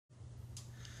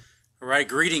All right,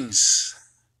 greetings.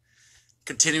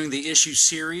 Continuing the issue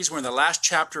series, we're in the last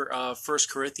chapter of 1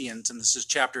 Corinthians, and this is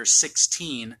chapter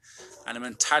 16, and I'm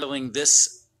entitling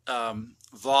this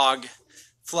vlog,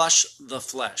 Flush the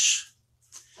Flesh.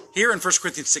 Here in 1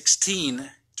 Corinthians 16,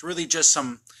 it's really just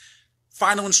some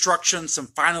final instructions, some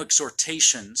final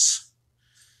exhortations.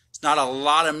 It's not a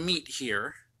lot of meat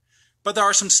here, but there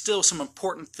are still some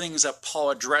important things that Paul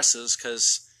addresses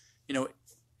because,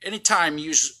 anytime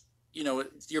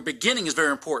your beginning is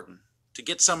very important. To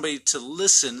get somebody to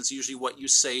listen is usually what you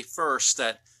say first,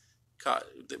 that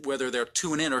whether they're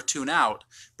tune in or tune out,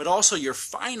 but also your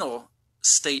final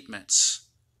statements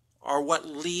are what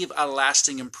leave a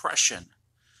lasting impression.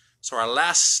 So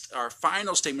our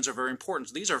final statements are very important.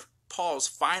 So these are Paul's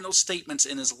final statements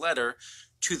in his letter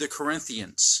to the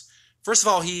Corinthians. First of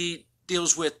all, he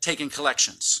deals with taking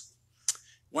collections.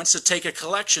 He wants to take a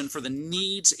collection for the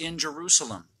needs in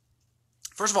Jerusalem.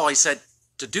 First of all, he said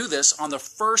to do this on the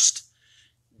first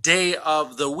day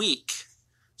of the week.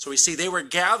 So we see they were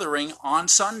gathering on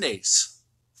Sundays.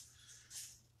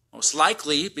 Most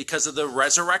likely because of the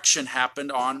resurrection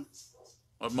happened on,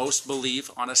 what most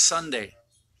believe, on a Sunday.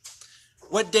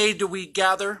 What day do we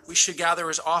gather? We should gather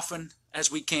as often as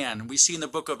we can. We see in the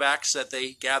book of Acts that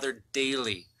they gathered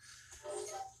daily.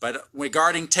 But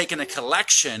regarding taking a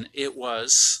collection, it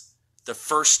was the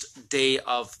first day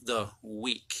of the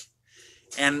week.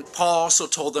 And Paul also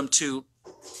told them to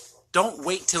don't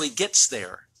wait till he gets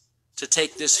there to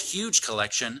take this huge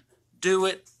collection. Do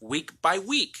it week by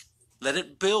week. Let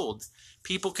it build.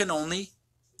 People can only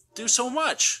do so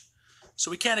much. So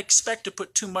we can't expect to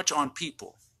put too much on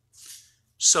people.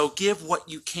 So give what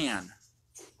you can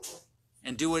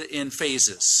and do it in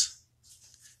phases.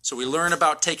 So we learn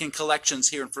about taking collections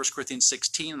here in 1 Corinthians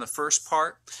 16 in the first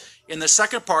part. In the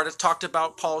second part, it talked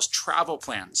about Paul's travel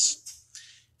plans.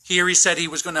 Here he said he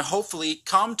was going to hopefully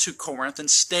come to Corinth and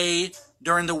stay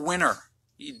during the winter.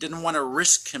 He didn't want to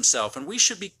risk himself. And we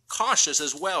should be cautious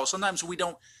as well. Sometimes we're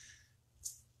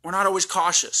not always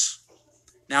cautious.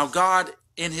 Now, God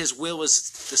in his will is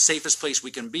the safest place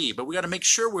we can be, but we got to make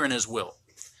sure we're in his will.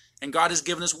 And God has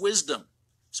given us wisdom.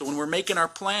 So when we're making our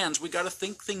plans, we got to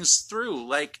think things through,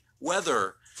 like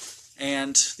weather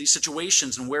and these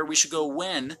situations and where we should go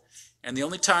when. And the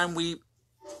only time we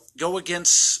go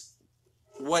against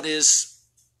what is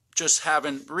just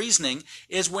having reasoning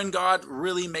is when God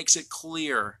really makes it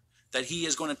clear that he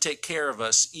is going to take care of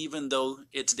us even though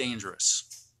it's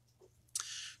dangerous.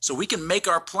 So we can make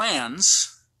our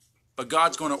plans, but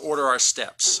God's going to order our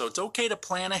steps. So it's okay to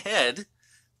plan ahead,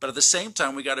 but at the same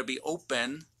time we got to be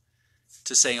open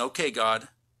to saying, okay, God,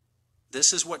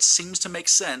 this is what seems to make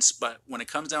sense, but when it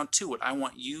comes down to it, I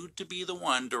want you to be the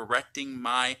one directing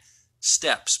my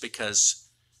steps because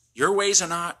your ways are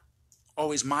not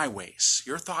always my ways.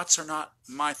 Your thoughts are not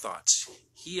my thoughts.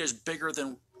 He is bigger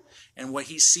than, and what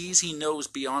he sees, he knows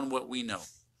beyond what we know.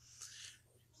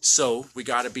 So we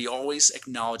got to be always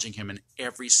acknowledging him in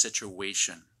every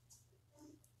situation.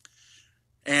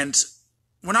 And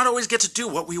we're not always get to do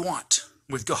what we want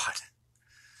with God.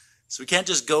 So we can't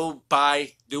just go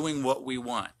by doing what we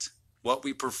want, what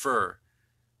we prefer.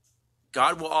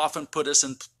 God will often put us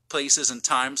in places and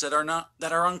times that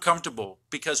are uncomfortable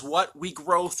because we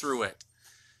grow through it.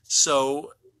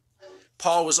 So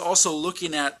Paul was also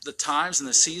looking at the times and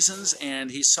the seasons,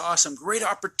 and he saw some great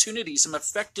opportunities, some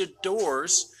effective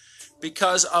doors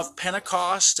because of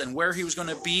Pentecost and where he was going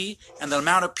to be and the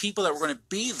amount of people that were going to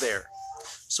be there.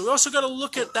 So we also got to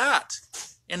look at that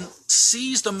and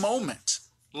seize the moment.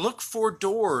 Look for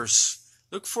doors.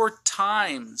 Look for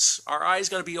times. Our eyes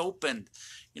got to be opened.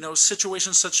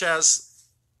 Situations such as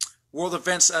world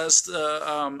events as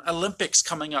the Olympics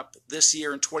coming up this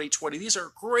year in 2020. These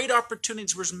are great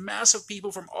opportunities where there's massive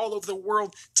people from all over the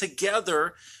world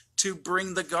together to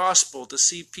bring the gospel, to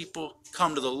see people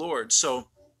come to the Lord. So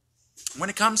when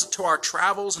it comes to our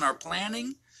travels and our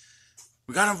planning,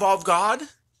 we got to involve God,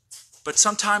 but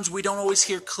sometimes we don't always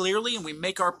hear clearly and we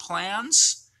make our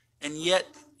plans, and yet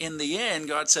in the end,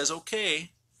 God says,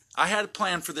 okay, I had a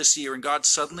plan for this year, and God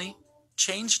suddenly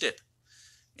changed it.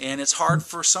 And it's hard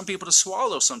for some people to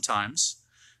swallow sometimes,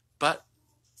 but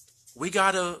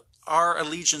our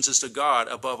allegiance is to God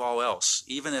above all else,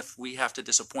 even if we have to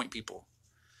disappoint people.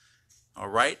 All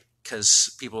right?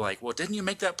 Because people are like, well, didn't you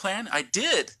make that plan? I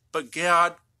did, but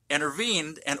God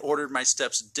intervened and ordered my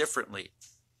steps differently.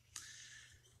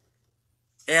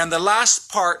 And the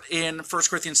last part in 1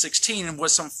 Corinthians 16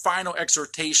 was some final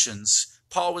exhortations.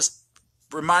 Paul was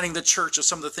reminding the church of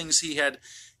some of the things he had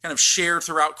kind of shared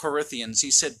throughout Corinthians. He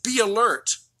said, be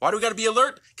alert. Why do we got to be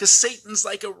alert? Because Satan's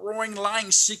like a roaring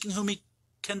lion seeking whom he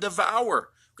can devour.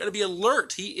 We've got to be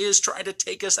alert. He is trying to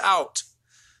take us out.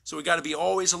 So we've got to be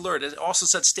always alert. It also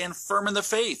said stand firm in the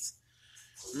faith.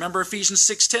 Remember Ephesians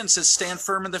 6:10 says stand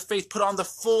firm in the faith. Put on the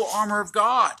full armor of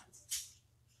God.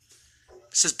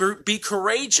 It says be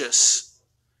courageous.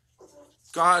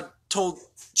 God told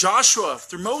Joshua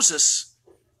through Moses,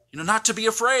 not to be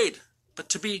afraid, but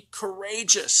to be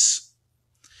courageous.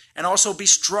 And also be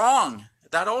strong.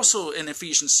 That also in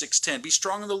Ephesians 6:10. Be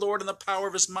strong in the Lord and the power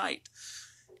of his might.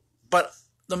 But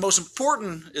the most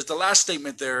important is the last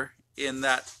statement there in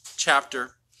that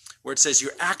chapter where it says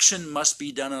your action must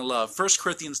be done in love. 1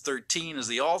 Corinthians 13 is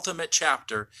the ultimate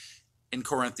chapter in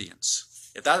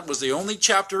Corinthians. If that was the only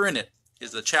chapter in it,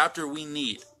 is the chapter we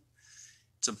need.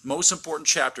 It's the most important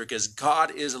chapter because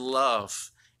God is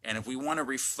love. And if we want to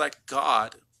reflect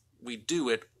God, we do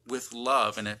it with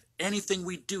love. And if anything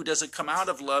we do doesn't come out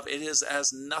of love, it is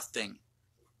as nothing.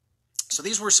 So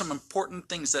these were some important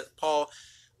things that Paul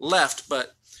left.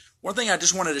 But one thing I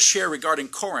just wanted to share regarding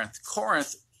Corinth.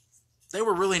 Corinth, they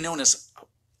were really known as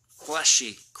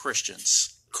fleshy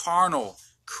Christians, carnal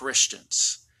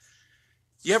Christians.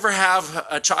 You ever have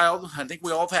a child? I think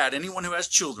we all have had. Anyone who has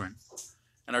children,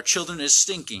 and our children is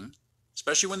stinking,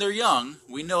 especially when they're young,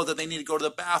 we know that they need to go to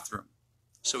the bathroom.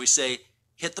 So we say,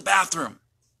 hit the bathroom.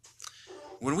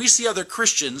 When we see other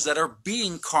Christians that are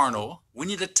being carnal, we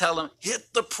need to tell them,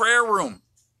 hit the prayer room.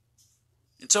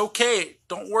 It's okay.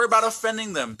 Don't worry about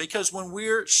offending them, because when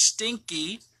we're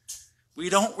stinky, we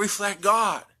don't reflect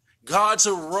God. God's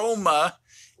aroma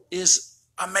is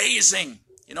amazing.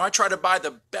 I try to buy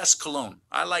the best cologne.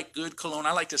 I like good cologne.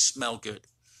 I like to smell good.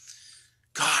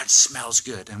 God smells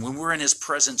good. And when we're in his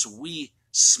presence, we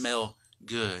smell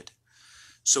good.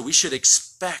 So we should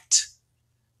expect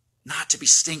not to be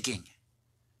stinking.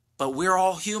 But we're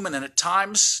all human, and at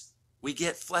times we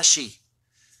get fleshy.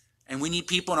 And we need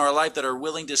people in our life that are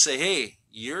willing to say, hey,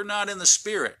 you're not in the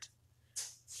Spirit.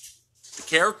 The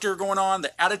character going on,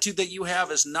 the attitude that you have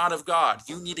is not of God.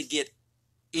 You need to get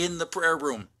in the prayer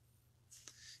room.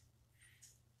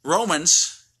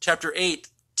 Romans chapter 8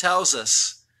 tells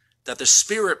us that the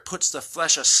Spirit puts the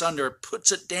flesh asunder,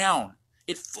 puts it down.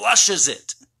 It flushes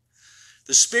it.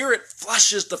 The Spirit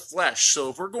flushes the flesh.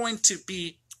 So if we're going to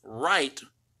be right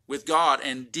with God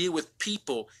and deal with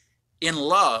people in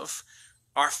love,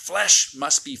 our flesh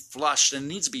must be flushed, and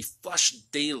needs to be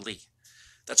flushed daily.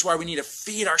 That's why we need to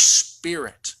feed our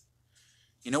spirit.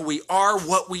 We are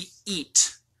what we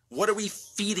eat. What are we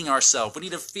feeding ourselves? We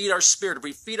need to feed our spirit. If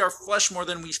we feed our flesh more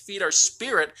than we feed our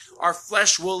spirit, our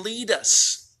flesh will lead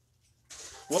us.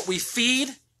 What we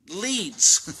feed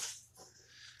leads.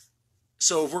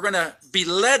 So if we're going to be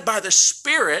led by the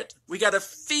Spirit, we got to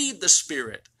feed the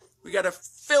Spirit. We got to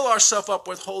fill ourselves up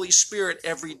with Holy Spirit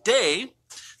every day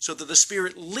so that the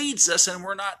Spirit leads us and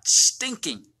we're not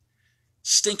stinking.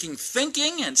 Stinking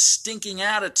thinking and stinking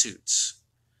attitudes.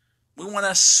 We want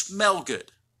to smell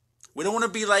good. We don't want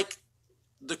to be like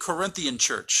the Corinthian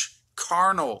church,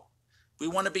 carnal. We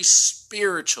want to be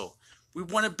spiritual. We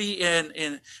want to be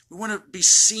we want to be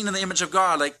seen in the image of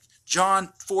God. Like John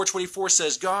 4:24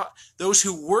 says, God, those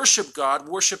who worship God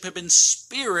worship him in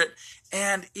spirit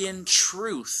and in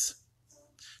truth.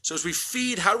 So as we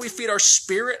feed, how do we feed our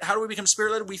spirit? How do we become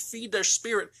spirit-led? We feed our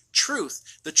spirit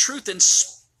truth. The truth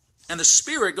and the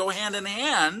spirit go hand in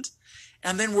hand,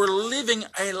 and then we're living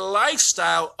a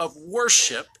lifestyle of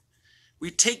worship.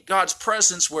 We take God's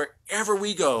presence wherever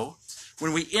we go.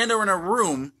 When we enter in a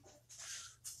room,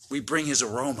 we bring his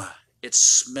aroma. It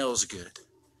smells good.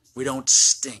 We don't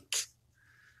stink.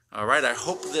 All right, I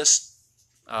hope this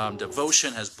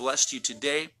devotion has blessed you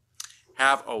today.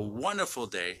 Have a wonderful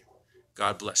day.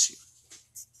 God bless you.